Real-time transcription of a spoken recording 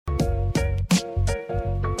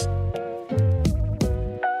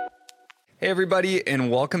Hey, everybody, and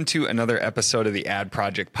welcome to another episode of the Ad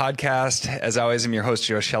Project Podcast. As always, I'm your host,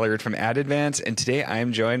 Joe Schellert from Ad Advance, and today I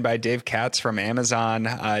am joined by Dave Katz from Amazon.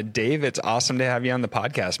 Dave, it's awesome to have you on the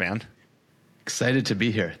podcast, man. Excited to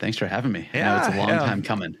be here. Thanks for having me. Yeah, I know it's a long time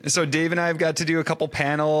coming. So Dave and I have got to do a couple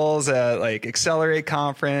panels at like Accelerate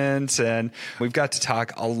Conference, and we've got to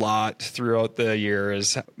talk a lot throughout the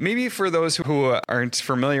years. Maybe for those who aren't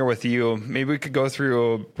familiar with you, maybe we could go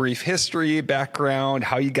through a brief history, background,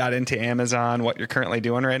 how you got into Amazon, what you're currently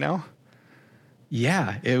doing right now.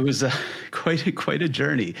 Yeah, it was quite a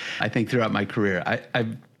journey, I think, throughout my career.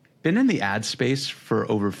 I've been in the ad space for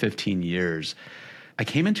over 15 years. I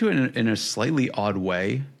came into it in a slightly odd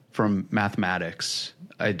way from mathematics.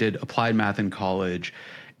 I did applied math in college,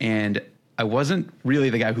 and I wasn't really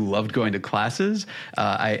the guy who loved going to classes.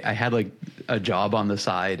 I had like a job on the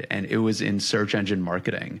side, and it was in search engine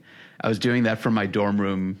marketing. I was doing that from my dorm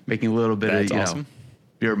room, making a little bit of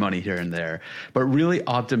beer money here and there, but really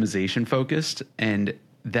optimization focused, and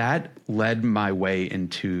that led my way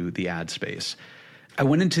into the ad space. I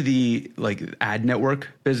went into the ad network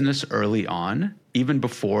business early on, even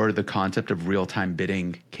before the concept of real-time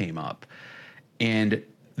bidding came up. And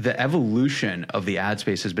the evolution of the ad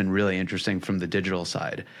space has been really interesting from the digital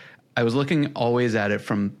side. I was looking always at it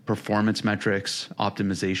from performance metrics,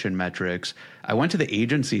 optimization metrics. I went to the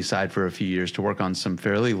agency side for a few years to work on some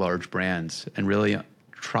fairly large brands and really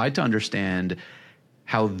tried to understand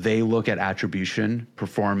how they look at attribution,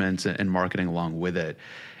 performance, and marketing along with it.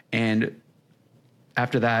 And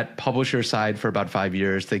after that, publisher side for about 5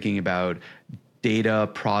 years, thinking about data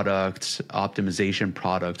products, optimization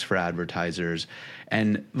products for advertisers.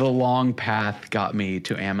 And the long path got me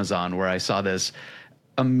to Amazon, where I saw this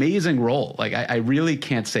amazing role. I really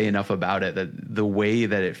can't say enough about it, that the way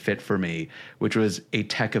that it fit for me, which was a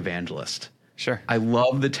tech evangelist. Sure. I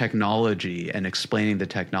love the technology and explaining the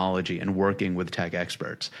technology and working with tech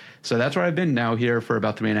experts. So that's where I've been now here for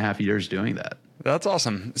about 3.5 years doing that. That's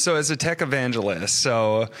awesome. So as a tech evangelist,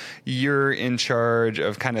 so you're in charge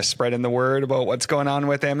of kind of spreading the word about what's going on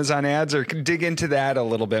with Amazon ads, or dig into that a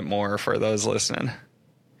little bit more for those listening.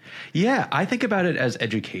 Yeah, I think about it as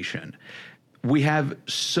education. We have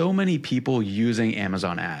so many people using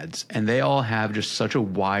Amazon ads, and they all have just such a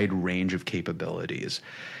wide range of capabilities.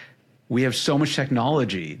 We have so much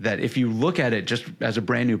technology that if you look at it just as a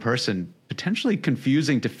brand new person, potentially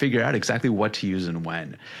confusing to figure out exactly what to use and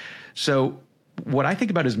when. So what I think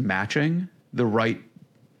about is matching the right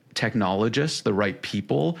technologists, the right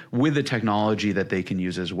people with the technology that they can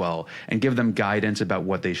use as well, and give them guidance about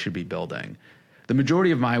what they should be building. The majority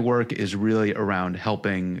of my work is really around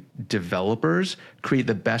helping developers create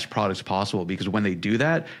the best products possible, because when they do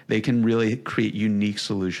that, they can really create unique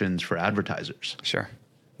solutions for advertisers. Sure.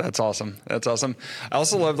 That's awesome. That's awesome. I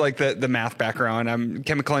also love the math background. I'm a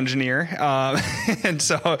chemical engineer. And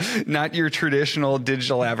so not your traditional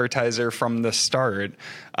digital advertiser from the start.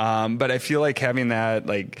 But I feel like having that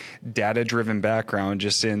data driven background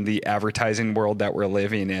just in the advertising world that we're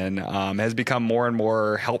living in has become more and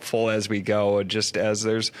more helpful as we go, just as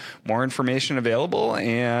there's more information available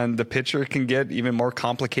and the picture can get even more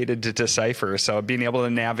complicated to decipher. So being able to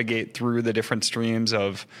navigate through the different streams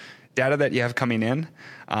of data that you have coming in,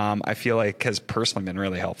 I feel like has personally been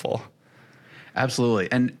really helpful. Absolutely.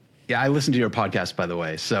 And yeah, I listen to your podcast, by the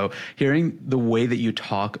way. So hearing the way that you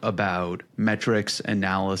talk about metrics,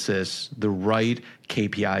 analysis, the right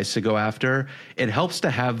KPIs to go after, it helps to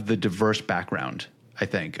have the diverse background, I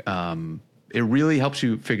think. It really helps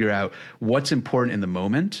you figure out what's important in the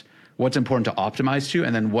moment, what's important to optimize to,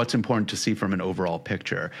 and then what's important to see from an overall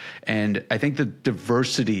picture. And I think the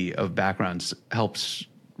diversity of backgrounds helps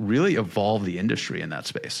really evolve the industry in that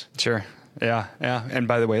space. Sure. Yeah. Yeah. And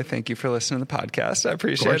by the way, thank you for listening to the podcast. I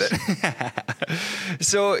appreciate it.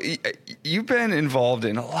 So you've been involved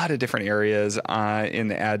in a lot of different areas in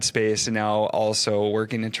the ad space, and now also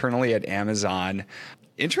working internally at Amazon.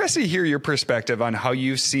 Interested to hear your perspective on how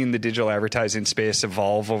you've seen the digital advertising space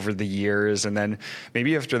evolve over the years. And then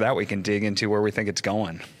maybe after that, we can dig into where we think it's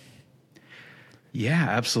going. Yeah,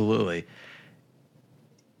 absolutely.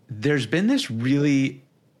 There's been this really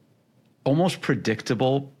almost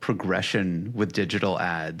predictable progression with digital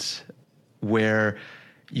ads where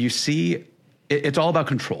you see it's all about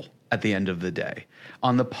control at the end of the day.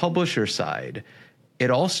 On the publisher side,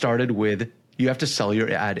 it all started with you have to sell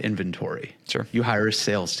your ad inventory. Sure. You hire a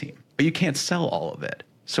sales team, but you can't sell all of it.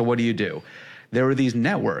 So what do? There were these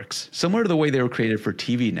networks, similar to the way they were created for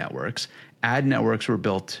TV networks. Ad networks were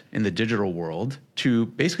built in the digital world to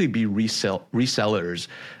basically be resellers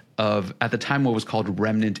of, at the time, what was called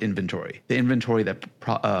remnant inventory, the inventory that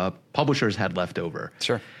publishers had left over.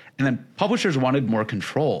 Sure. And then publishers wanted more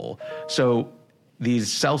control. So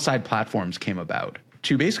these sell-side platforms came about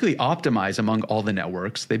to basically optimize among all the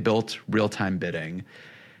networks. They built real-time bidding.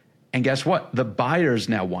 And guess what? The buyers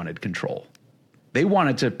now wanted control. They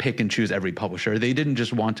wanted to pick and choose every publisher. They didn't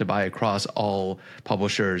just want to buy across all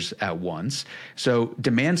publishers at once. So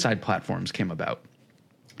demand-side platforms came about.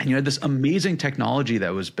 And you had this amazing technology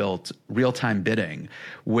that was built, real-time bidding,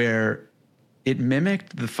 where it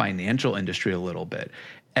mimicked the financial industry a little bit.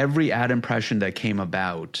 Every ad impression that came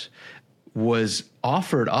about was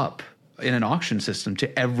offered up in an auction system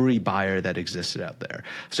to every buyer that existed out there.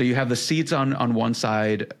 So you have the seats on one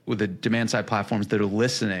side with the demand side platforms that are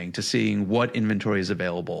listening to seeing what inventory is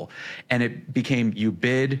available. And it became you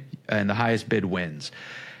bid and the highest bid wins.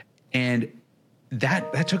 And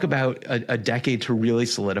that took about a decade to really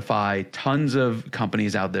solidify. Tons of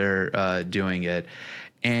companies out there doing it.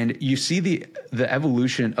 And you see the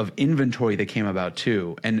evolution of inventory that came about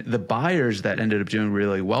too. And the buyers that ended up doing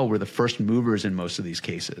really well were the first movers in most of these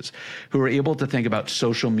cases, who were able to think about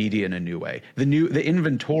social media in a new way. The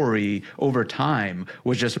inventory over time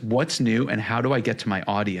was just what's new and how do I get to my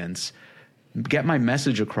audience, get my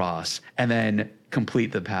message across, and then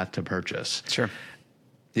complete the path to purchase. Sure.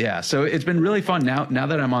 Yeah, so it's been really fun now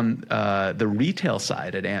that I'm on the retail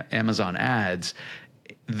side at Amazon Ads.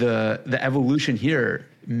 The evolution here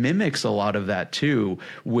mimics a lot of that too,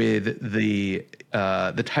 with the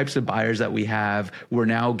types of buyers that we have. We're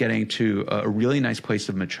now getting to a really nice place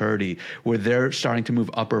of maturity where they're starting to move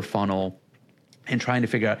upper funnel and trying to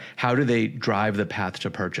figure out how do they drive the path to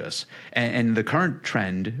purchase. And the current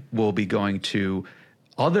trend will be going to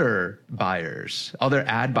other buyers, other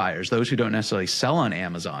ad buyers, those who don't necessarily sell on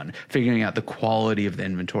Amazon, figuring out the quality of the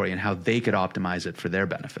inventory and how they could optimize it for their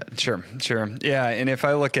benefit. Sure. Yeah. And if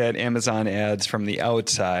I look at Amazon Ads from the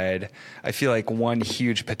outside, I feel like one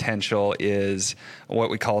huge potential is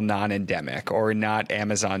what we call non-endemic, or not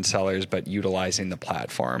Amazon sellers, but utilizing the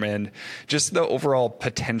platform, and just the overall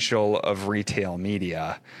potential of retail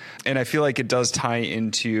media. And I feel like it does tie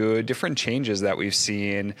into different changes that we've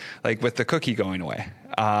seen, like with the cookie going away.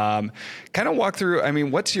 Kind of walk through,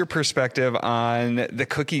 what's your perspective on the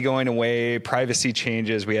cookie going away, privacy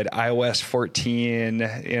changes? We had iOS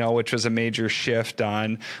 14, which was a major shift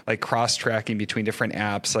on like cross-tracking between different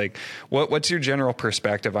apps. Like what's your general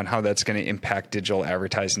perspective on how that's going to impact digital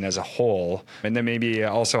advertising as a whole? And then maybe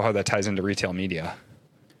also how that ties into retail media.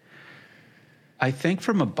 I think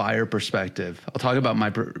from a buyer perspective, I'll talk about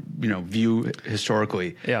my view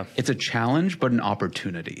historically. Yeah. It's a challenge, but an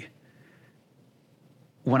opportunity.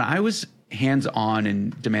 When I was hands-on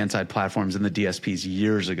in demand-side platforms in the DSPs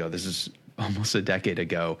years ago, this is almost a decade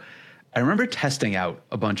ago, I remember testing out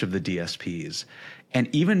a bunch of the DSPs. And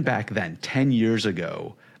even back then, 10 years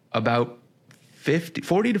ago, about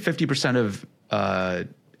 40 to 50% of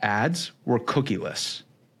ads were cookieless.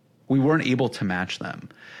 We weren't able to match them.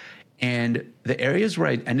 And the areas where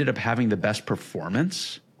I ended up having the best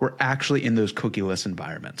performance were actually in those cookieless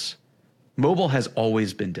environments. Mobile has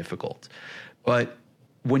always been difficult, but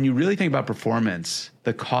when you really think about performance,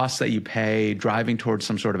 the costs that you pay driving towards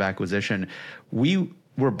some sort of acquisition, we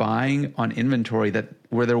were buying on inventory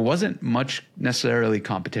where there wasn't much necessarily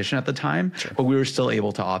competition at the time, sure, but we were still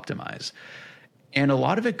able to optimize. And a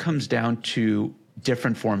lot of it comes down to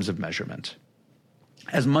different forms of measurement.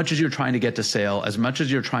 As much as you're trying to get to sale, as much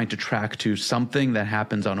as you're trying to track to something that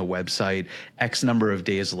happens on a website X number of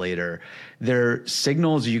days later, there are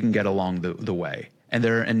signals you can get along the way. And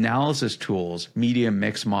there are analysis tools, media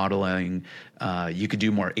mix modeling. You could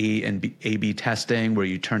do more A/B testing where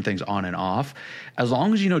you turn things on and off. As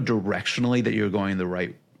long as you know directionally that you're going the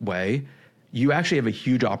right way, you actually have a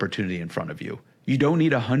huge opportunity in front of you. You don't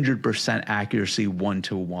need 100% accuracy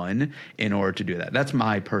one-to-one in order to do that. That's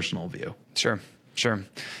my personal view. Sure.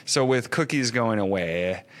 So with cookies going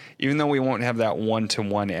away, even though we won't have that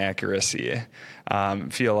one-to-one accuracy,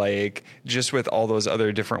 feel like just with all those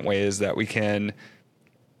other different ways that we can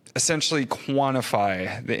essentially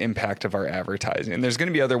quantify the impact of our advertising. And there's going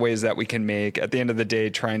to be other ways that we can make, at the end of the day,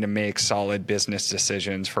 trying to make solid business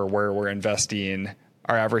decisions for where we're investing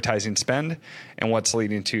our advertising spend and what's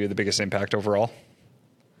leading to the biggest impact overall.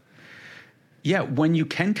 Yeah, when you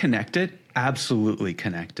can connect it, absolutely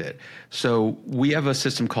connect it. So we have a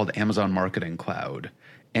system called Amazon Marketing Cloud.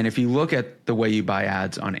 And if you look at the way you buy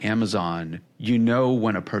ads on Amazon, you know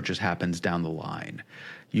when a purchase happens down the line.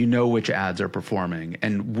 You know which ads are performing.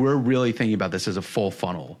 And we're really thinking about this as a full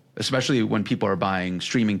funnel, especially when people are buying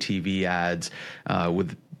streaming TV ads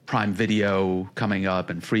with Prime Video coming up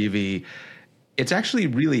and Freevee. It's actually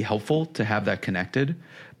really helpful to have that connected.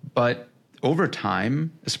 But over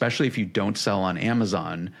time, especially if you don't sell on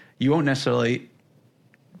Amazon, you won't necessarily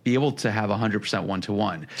be able to have 100%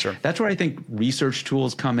 one-to-one. Sure. That's where I think research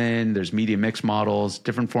tools come in. There's media mix models,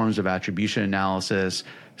 different forms of attribution analysis,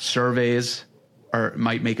 surveys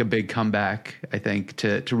might make a big comeback, I think,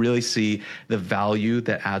 to really see the value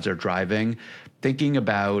that ads are driving. Thinking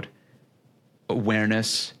about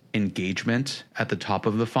awareness, engagement at the top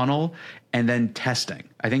of the funnel, and then testing.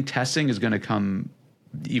 I think testing is going to become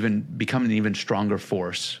an even stronger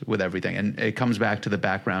force with everything. And it comes back to the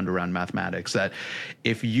background around mathematics, that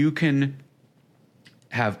if you can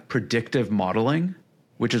have predictive modeling,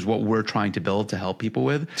 which is what we're trying to build to help people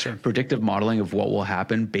with, Sure. predictive modeling of what will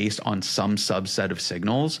happen based on some subset of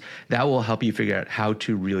signals, that will help you figure out how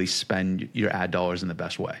to really spend your ad dollars in the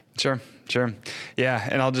best way. Sure. Yeah.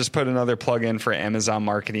 And I'll just put another plug in for Amazon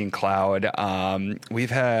Marketing Cloud.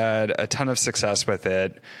 We've had a ton of success with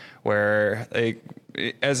it, where, like,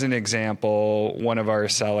 as an example, one of our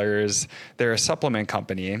sellers, they're a supplement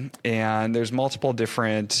company, and there's multiple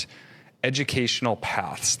different educational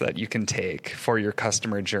paths that you can take for your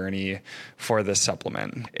customer journey for the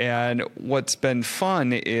supplement. And what's been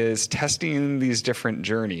fun is testing these different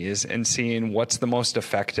journeys and seeing what's the most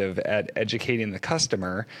effective at educating the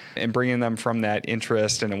customer and bringing them from that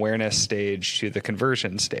interest and awareness stage to the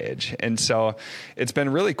conversion stage. And so it's been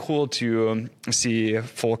really cool to see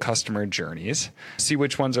full customer journeys, see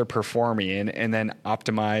which ones are performing, and then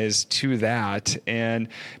optimize to that, and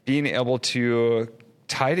being able to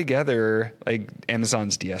tie together like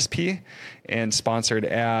Amazon's DSP and sponsored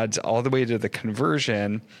ads all the way to the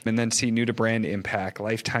conversion, and then see new to brand impact,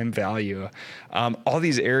 lifetime value. All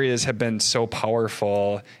these areas have been so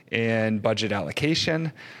powerful in budget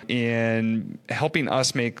allocation, in helping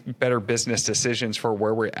us make better business decisions for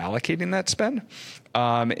where we're allocating that spend.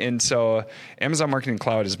 And so Amazon Marketing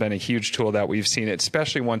Cloud has been a huge tool that we've seen,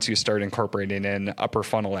 especially once you start incorporating in upper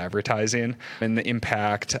funnel advertising and the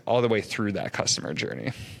impact all the way through that customer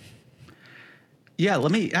journey. Yeah,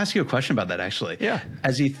 let me ask you a question about that, actually. Yeah.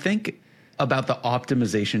 As you think about the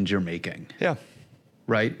optimizations you're making, Yeah.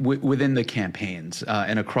 right, within the campaigns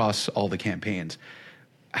and across all the campaigns,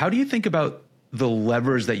 how do you think about the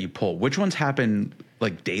levers that you pull? Which ones happen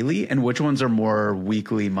like daily, and which ones are more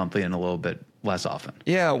weekly, monthly, and a little bit less often?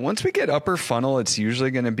 Yeah, once we get upper funnel, it's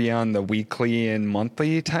usually going to be on the weekly and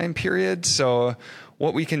monthly time period. So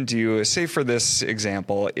what we can do, say for this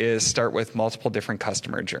example, is start with multiple different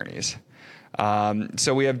customer journeys.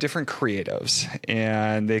 So we have different creatives,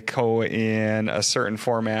 and they go in a certain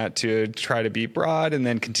format to try to be broad and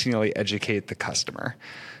then continually educate the customer.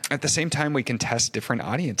 At the same time, we can test different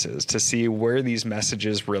audiences to see where these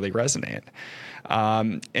messages really resonate.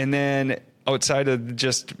 And then outside of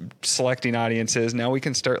just selecting audiences, now we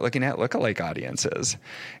can start looking at lookalike audiences.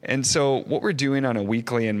 And so what we're doing on a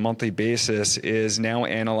weekly and monthly basis is now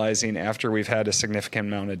analyzing, after we've had a significant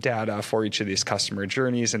amount of data for each of these customer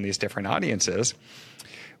journeys and these different audiences,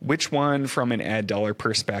 which one from an ad dollar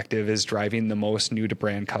perspective is driving the most new to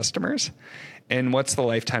brand customers, and what's the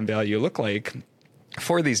lifetime value look like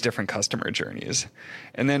for these different customer journeys.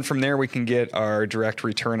 And then from there, we can get our direct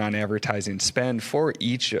return on advertising spend for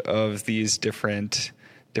each of these different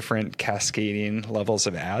cascading levels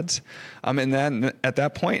of ads. And then at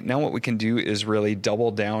that point, now what we can do is really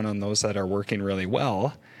double down on those that are working really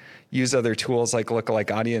well, use other tools like lookalike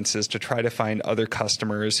audiences to try to find other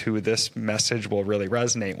customers who this message will really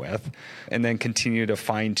resonate with, and then continue to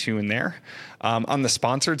fine tune there. On the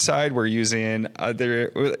sponsored side, we're using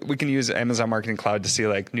we can use Amazon Marketing Cloud to see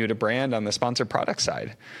like new to brand on the sponsored product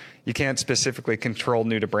side. You can't specifically control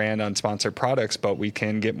new to brand on sponsored products, but we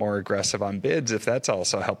can get more aggressive on bids if that's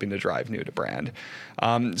also helping to drive new to brand.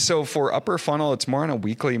 So for upper funnel, it's more on a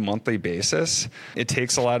weekly, monthly basis. It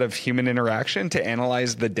takes a lot of human interaction to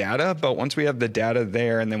analyze the data, but once we have the data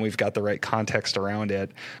there and then we've got the right context around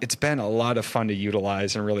it, it's been a lot of fun to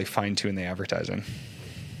utilize and really fine tune the advertising.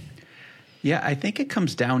 Yeah, I think it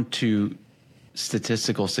comes down to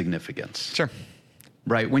statistical significance. Sure.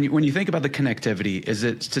 Right. When you think about the connectivity, is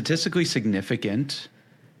it statistically significant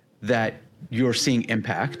that you're seeing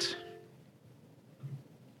impact?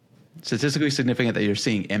 Statistically significant that you're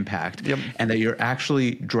seeing impact, yep, and that you're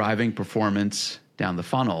actually driving performance down the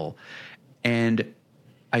funnel. And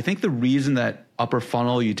I think the reason that upper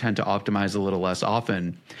funnel you tend to optimize a little less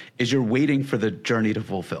often is you're waiting for the journey to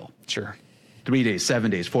fulfill. Sure. 3 days, 7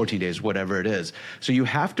 days, 14 days, whatever it is. So you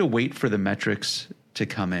have to wait for the metrics to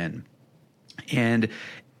come in. And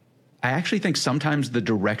I actually think sometimes the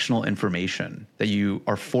directional information that you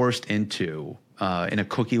are forced into in a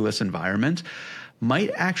cookieless environment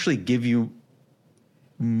might actually give you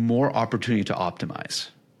more opportunity to optimize.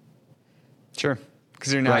 Sure.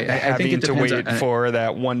 Because you're not having to wait for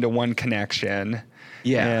that one-to-one connection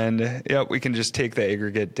Yeah. And we can just take the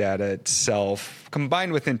aggregate data itself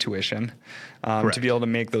combined with intuition to be able to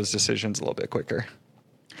make those decisions a little bit quicker.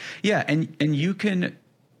 Yeah. And you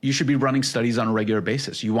should be running studies on a regular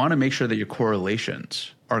basis. You want to make sure that your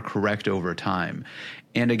correlations are correct over time.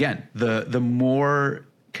 And again, the more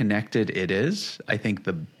connected it is, I think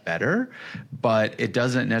the better, but it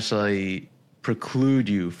doesn't necessarily preclude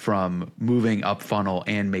you from moving up funnel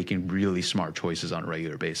and making really smart choices on a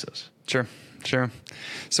regular basis. Sure.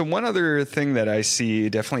 So one other thing that I see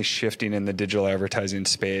definitely shifting in the digital advertising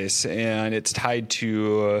space, and it's tied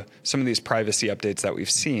to some of these privacy updates that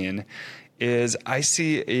we've seen, is I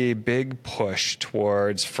see a big push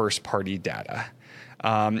towards first-party data.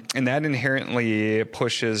 And that inherently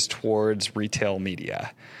pushes towards retail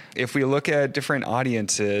media. If we look at different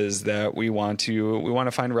audiences that we want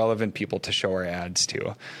to find relevant people to show our ads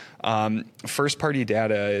to. First-party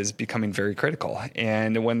data is becoming very critical.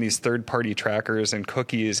 And when these third-party trackers and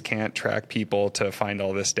cookies can't track people to find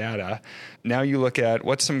all this data, now you look at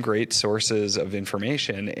what's some great sources of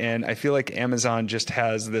information. And I feel like Amazon just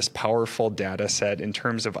has this powerful data set in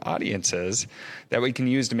terms of audiences that we can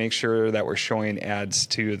use to make sure that we're showing ads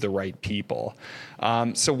to the right people.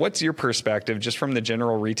 So what's your perspective just from the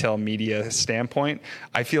general retail media standpoint?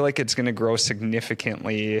 I feel like it's going to grow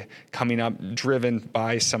significantly coming up, driven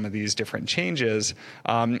by some of these different changes.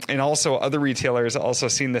 And also other retailers also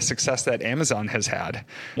seeing the success that Amazon has had.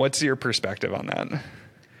 What's your perspective on that?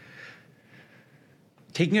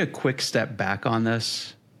 Taking a quick step back on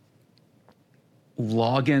this,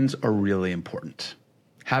 logins are really important.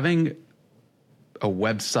 Having a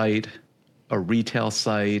website, a retail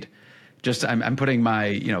site, I'm putting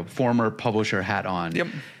my former publisher hat on. Yep.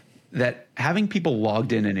 That having people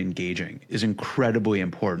logged in and engaging is incredibly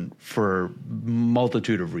important for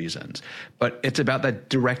multitude of reasons. But it's about that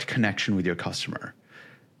direct connection with your customer.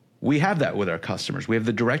 We have that with our customers. We have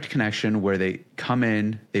the direct connection where they come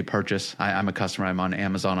in, they purchase. I'm a customer. I'm on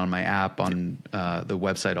Amazon, on my app, on the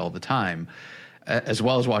website all the time, as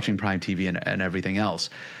well as watching Prime TV and everything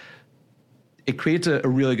else. It creates a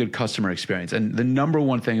really good customer experience. And the number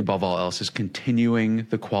one thing above all else is continuing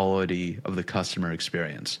the quality of the customer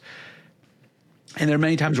experience. And there are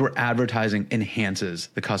many times where advertising enhances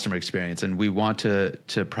the customer experience, and we want to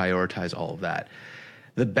prioritize all of that.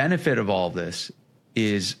 The benefit of all of this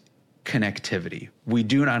is connectivity. We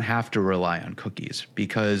do not have to rely on cookies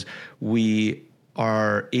because we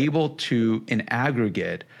are able to, in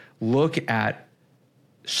aggregate, look at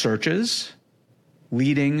searches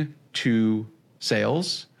leading to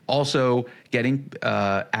sales, also getting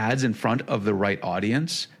ads in front of the right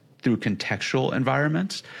audience through contextual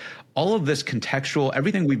environments. All of this contextual,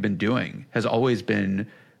 everything we've been doing has always been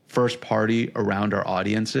first party around our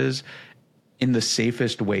audiences in the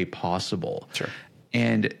safest way possible. Sure.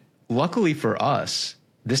 And luckily for us,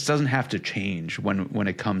 this doesn't have to change when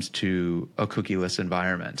it comes to a cookieless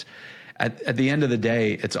environment. At the end of the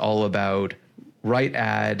day, it's all about right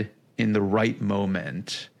ad in the right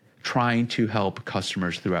moment, trying to help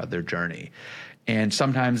customers throughout their journey. And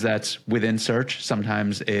sometimes that's within search.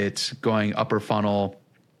 Sometimes it's going upper funnel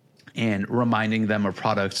and reminding them of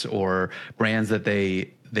products or brands that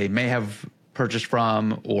they may have purchased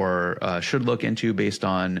from or should look into based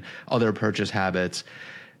on other purchase habits.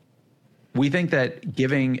 We think that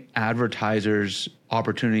giving advertisers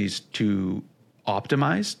opportunities to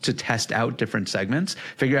optimize, to test out different segments,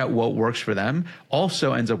 figure out what works for them,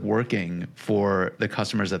 also ends up working for the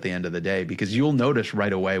customers at the end of the day, because you'll notice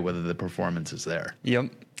right away whether the performance is there.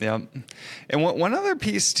 Yep. And one other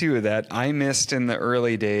piece too that I missed in the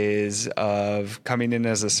early days of coming in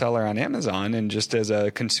as a seller on Amazon and just as a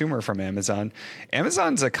consumer from Amazon,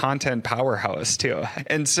 Amazon's a content powerhouse too.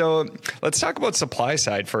 And so let's talk about supply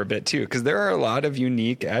side for a bit too, because there are a lot of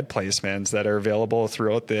unique ad placements that are available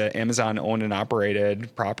throughout the Amazon owned and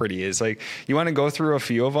operated properties. Like, you want to go through a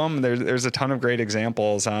few of them. There's a ton of great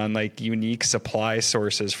examples on like unique supply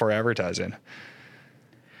sources for advertising.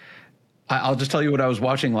 I'll just tell you what I was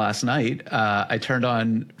watching last night. I turned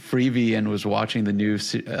on Freevee and was watching the new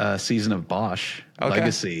season of Bosch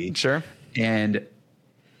Legacy. Sure. And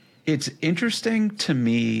it's interesting to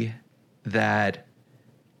me that,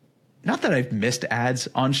 not that I've missed ads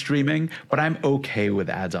on streaming, but I'm okay with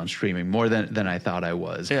ads on streaming more than I thought I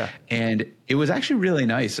was. Yeah. And it was actually really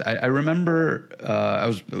nice. I remember,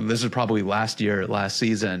 this is probably last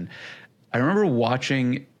season. I remember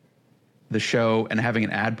watching the show and having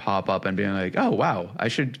an ad pop up and being like, oh, wow, I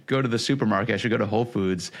should go to the supermarket. I should go to Whole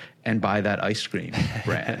Foods and buy that ice cream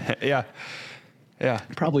brand. Yeah.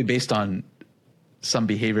 Probably based on some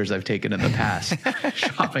behaviors I've taken in the past,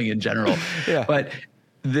 shopping in general. Yeah. But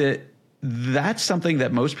that's something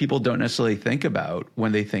that most people don't necessarily think about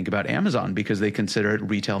when they think about Amazon, because they consider it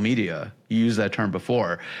retail media. You used that term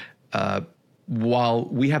before. While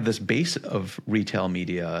we have this base of retail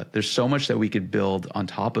media, there's so much that we could build on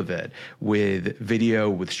top of it with video,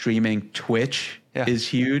 with streaming. Twitch is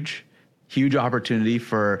huge. Huge opportunity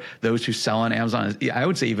for those who sell on Amazon. I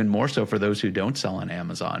would say even more so for those who don't sell on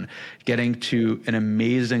Amazon. Getting to an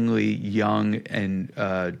amazingly young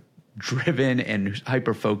and driven and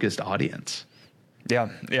hyper-focused audience. Yeah.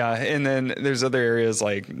 And then there's other areas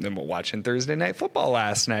like watching Thursday Night Football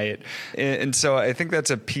last night. And so I think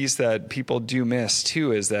that's a piece that people do miss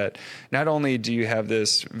too, is that not only do you have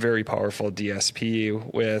this very powerful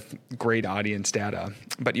DSP with great audience data,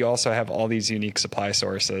 but you also have all these unique supply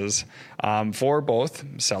sources for both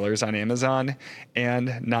sellers on Amazon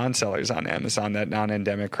and non-sellers on Amazon, that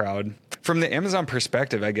non-endemic crowd. From the Amazon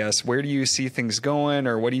perspective, I guess, where do you see things going,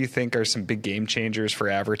 or what do you think are some big game changers for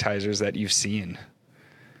advertisers that you've seen?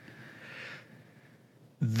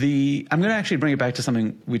 I'm going to actually bring it back to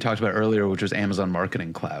something we talked about earlier, which was Amazon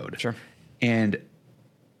Marketing Cloud. Sure. And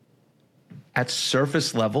at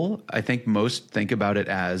surface level, I think most think about it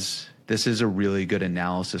as this is a really good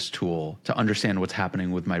analysis tool to understand what's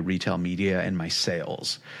happening with my retail media and my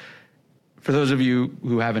sales. For those of you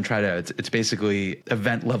who haven't tried it, it's basically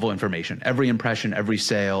event level information, every impression, every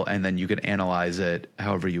sale, and then you can analyze it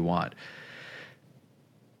however you want.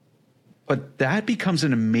 But that becomes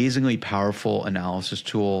an amazingly powerful analysis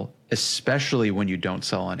tool, especially when you don't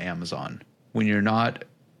sell on Amazon, when you're not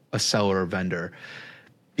a seller or vendor,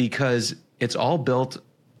 because it's all built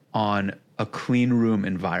on a clean room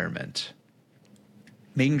environment,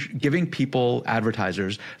 giving people,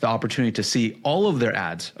 advertisers, the opportunity to see all of their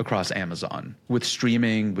ads across Amazon with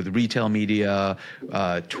streaming, with retail media,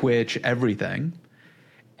 Twitch, everything,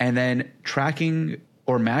 and then tracking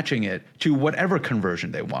or matching it to whatever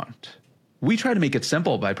conversion they want. We try to make it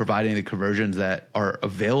simple by providing the conversions that are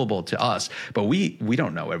available to us, but we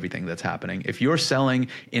don't know everything that's happening. If you're selling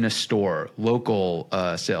in a store, local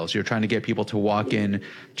sales, you're trying to get people to walk in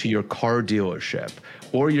to your car dealership,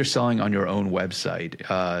 or you're selling on your own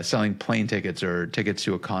website, selling plane tickets or tickets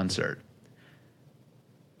to a concert.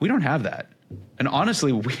 We don't have that. And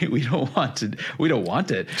honestly, we don't want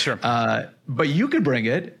it. Sure. But you could bring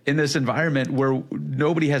it in this environment where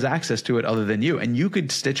nobody has access to it other than you, and you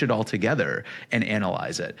could stitch it all together and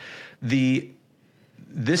analyze it.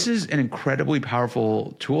 This is an incredibly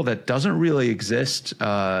powerful tool that doesn't really exist in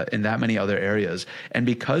that many other areas. And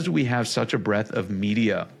because we have such a breadth of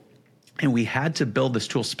media, and we had to build this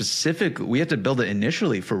tool specifically, we had to build it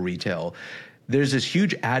initially for retail. There's this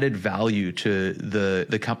huge added value to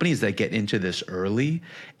the companies that get into this early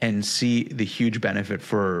and see the huge benefit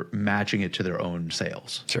for matching it to their own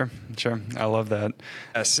sales. Sure. I love that.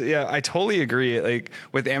 Yes, yeah, I totally agree. Like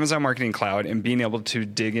with Amazon Marketing Cloud and being able to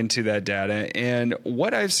dig into that data. And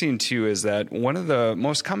what I've seen too is that one of the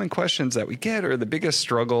most common questions that we get, or the biggest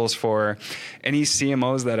struggles for any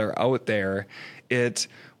CMOs that are out there, it's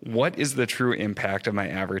what is the true impact of my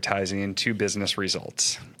advertising to business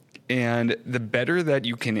results? And the better that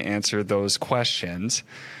you can answer those questions,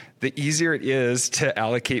 the easier it is to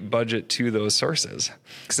allocate budget to those sources.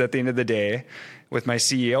 Because at the end of the day, with my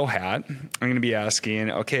CEO hat, I'm going to be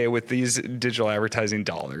asking, okay, with these digital advertising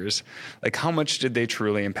dollars, like how much did they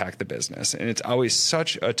truly impact the business? And it's always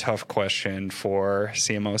such a tough question for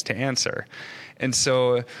CMOs to answer. And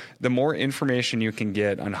so the more information you can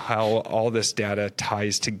get on how all this data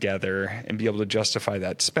ties together and be able to justify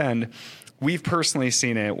that spend, we've personally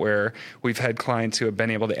seen it where we've had clients who have been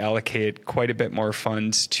able to allocate quite a bit more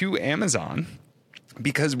funds to Amazon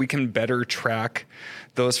because we can better track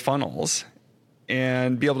those funnels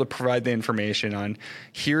and be able to provide the information on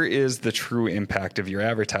here is the true impact of your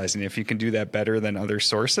advertising. If you can do that better than other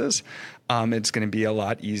sources, it's going to be a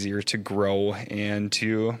lot easier to grow and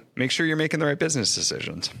to make sure you're making the right business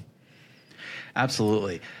decisions.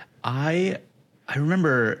 Absolutely. I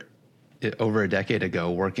remember over a decade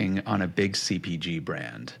ago working on a big CPG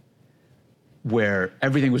brand where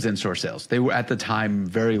everything was in-store sales. They were, at the time,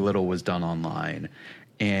 very little was done online.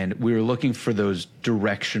 And we were looking for those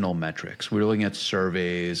directional metrics. We were looking at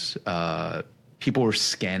surveys. People were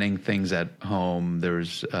scanning things at home. There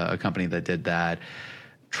was a company that did that,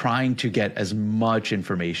 trying to get as much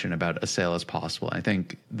information about a sale as possible. I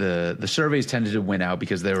think the surveys tended to win out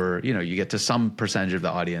because they were, you get to some percentage of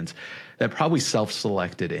the audience that probably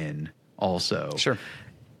self-selected in also. Sure.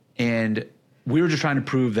 And we were just trying to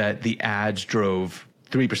prove that the ads drove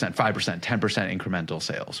 3%, 5%, 10% incremental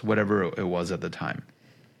sales, whatever it was at the time.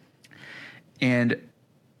 And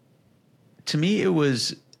to me, it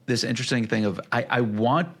was this interesting thing of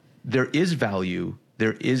there is value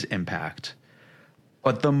there is impact.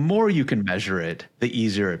 But the more you can measure it, the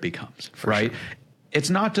easier it becomes, right? Sure. It's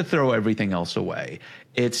not to throw everything else away.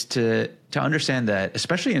 It's to understand that,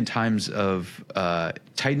 especially in times of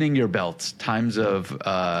tightening your belts, times of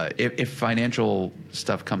if financial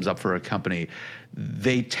stuff comes up for a company,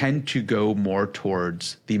 they tend to go more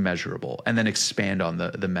towards the measurable and then expand on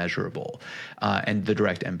the measurable and the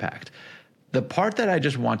direct impact. The part that I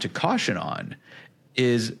just want to caution on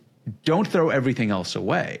is don't throw everything else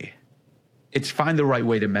away. It's find the right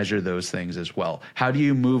way to measure those things as well. How do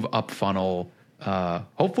you move up funnel,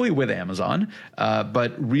 hopefully with Amazon,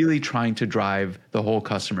 but really trying to drive the whole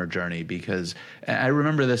customer journey? Because I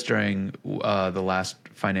remember this during the last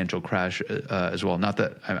financial crash as well. Not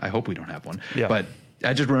that I hope we don't have one, but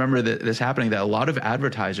I just remember this happening, that a lot of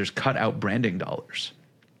advertisers cut out branding dollars.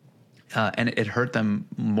 And it hurt them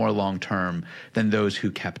more long term than those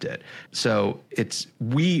who kept it. So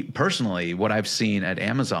personally, what I've seen at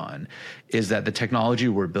Amazon is that the technology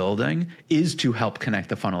we're building is to help connect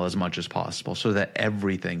the funnel as much as possible so that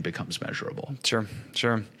everything becomes measurable. Sure.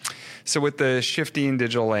 So with the shifting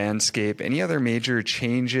digital landscape, any other major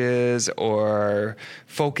changes or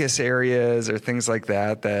focus areas or things like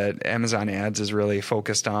that Amazon Ads is really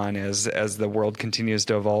focused on as the world continues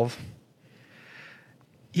to evolve?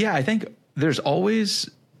 Yeah, I think there's always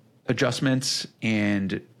adjustments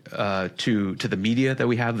and to the media that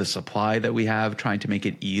we have, the supply that we have, trying to make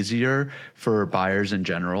it easier for buyers in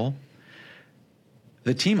general.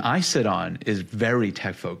 The team I sit on is very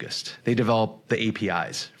tech focused. They develop the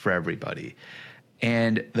APIs for everybody.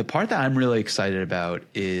 And the part that I'm really excited about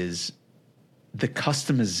is the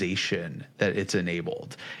customization that it's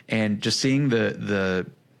enabled, and just seeing the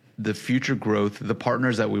future growth, the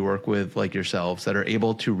partners that we work with, like yourselves, that are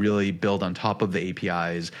able to really build on top of the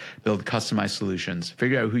APIs, build customized solutions,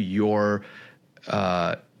 figure out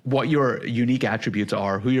what your unique attributes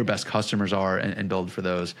are, who your best customers are, and build for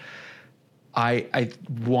those. I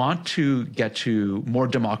want to get to more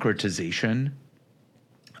democratization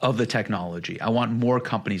of the technology. I want more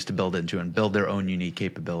companies to build into and build their own unique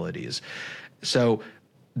capabilities. So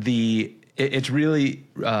it's really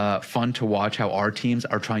fun to watch how our teams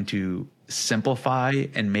are trying to simplify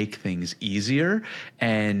and make things easier,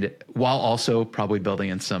 and while also probably building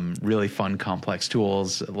in some really fun, complex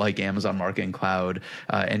tools like Amazon Marketing Cloud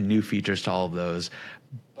and new features to all of those.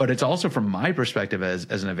 But it's also, from my perspective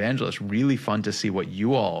as an evangelist, really fun to see what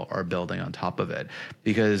you all are building on top of it,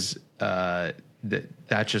 because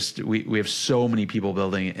we have so many people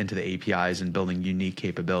building into the APIs and building unique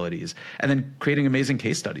capabilities, and then creating amazing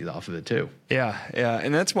case studies off of it too. Yeah.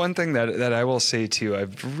 And that's one thing that I will say too.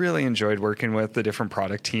 I've really enjoyed working with the different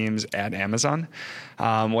product teams at Amazon,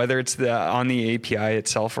 whether it's on the API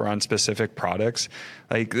itself or on specific products,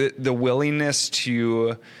 like the willingness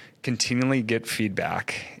to continually get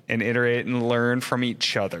feedback and iterate and learn from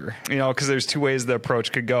each other, because there's two ways the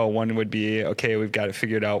approach could go. One would be, okay, we've got it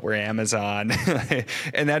figured out, we're Amazon.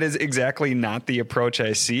 And that is exactly not the approach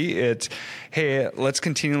I see. It's, hey, let's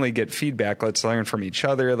continually get feedback. Let's learn from each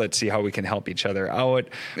other. Let's see how we can help each other out.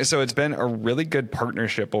 So it's been a really good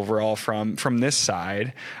partnership overall from this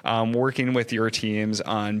side, working with your teams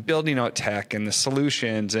on building out tech and the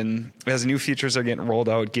solutions. And as new features are getting rolled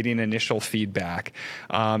out, getting initial feedback.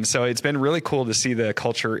 So it's been really cool to see the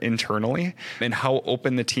culture internally and how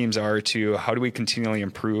open the teams are to how do we continually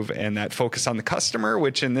improve, and that focus on the customer,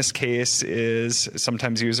 which in this case is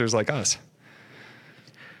sometimes users like us.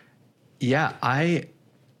 Yeah, I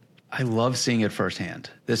love seeing it firsthand.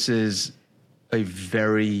 This is a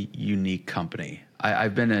very unique company.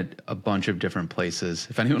 I've been at a bunch of different places.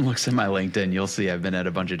 If anyone looks at my LinkedIn, you'll see I've been at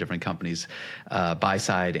a bunch of different companies, buy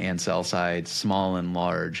side and sell side, small and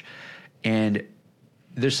large. And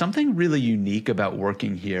there's something really unique about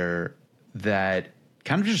working here that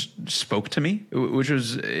kind of just spoke to me, which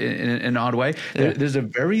was in an odd way. Yeah. There's a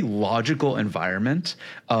very logical environment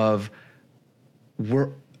of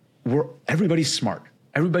everybody's smart.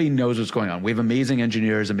 Everybody knows what's going on. We have amazing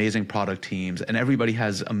engineers, amazing product teams, and everybody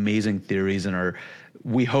has amazing theories and are,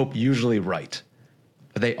 we hope, usually right.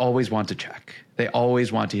 But they always want to check. They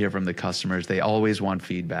always want to hear from the customers. They always want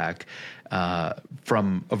feedback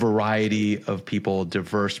from a variety of people,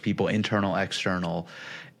 diverse people, internal, external.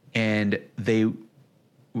 And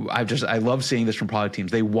I love seeing this from product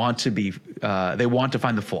teams. They want to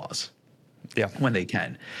find the flaws. Yeah, when they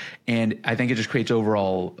can. And I think it just creates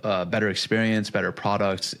overall better experience, better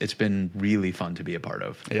products. It's been really fun to be a part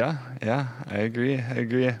of. Yeah, I agree.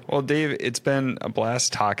 Well, Dave, it's been a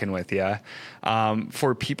blast talking with you.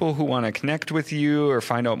 For people who want to connect with you or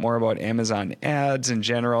find out more about Amazon Ads in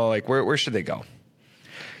general, like where should they go?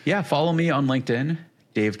 Yeah, follow me on LinkedIn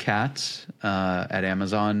Dave Katz at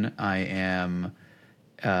Amazon. I am,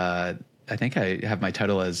 I think I have my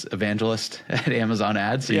title as evangelist at Amazon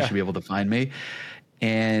Ads, so you should be able to find me.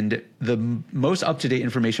 And the most up-to-date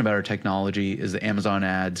information about our technology is the Amazon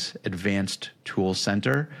Ads Advanced Tools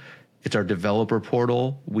Center. It's our developer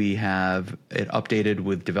portal. We have it updated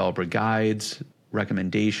with developer guides,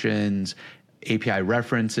 recommendations, API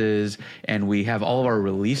references, and we have all of our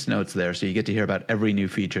release notes there, so you get to hear about every new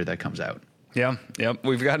feature that comes out. Yeah. Yep.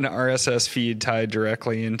 We've got an RSS feed tied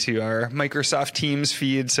directly into our Microsoft Teams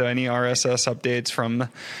feed. So any RSS updates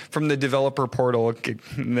from the developer portal,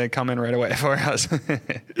 they come in right away for us.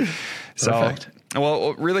 So, perfect.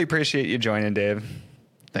 Well, really appreciate you joining, Dave.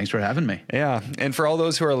 Thanks for having me. Yeah. And for all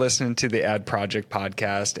those who are listening to the Ad Project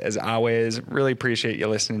podcast, as always, really appreciate you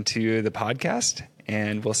listening to the podcast,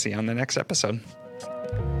 and we'll see you on the next episode.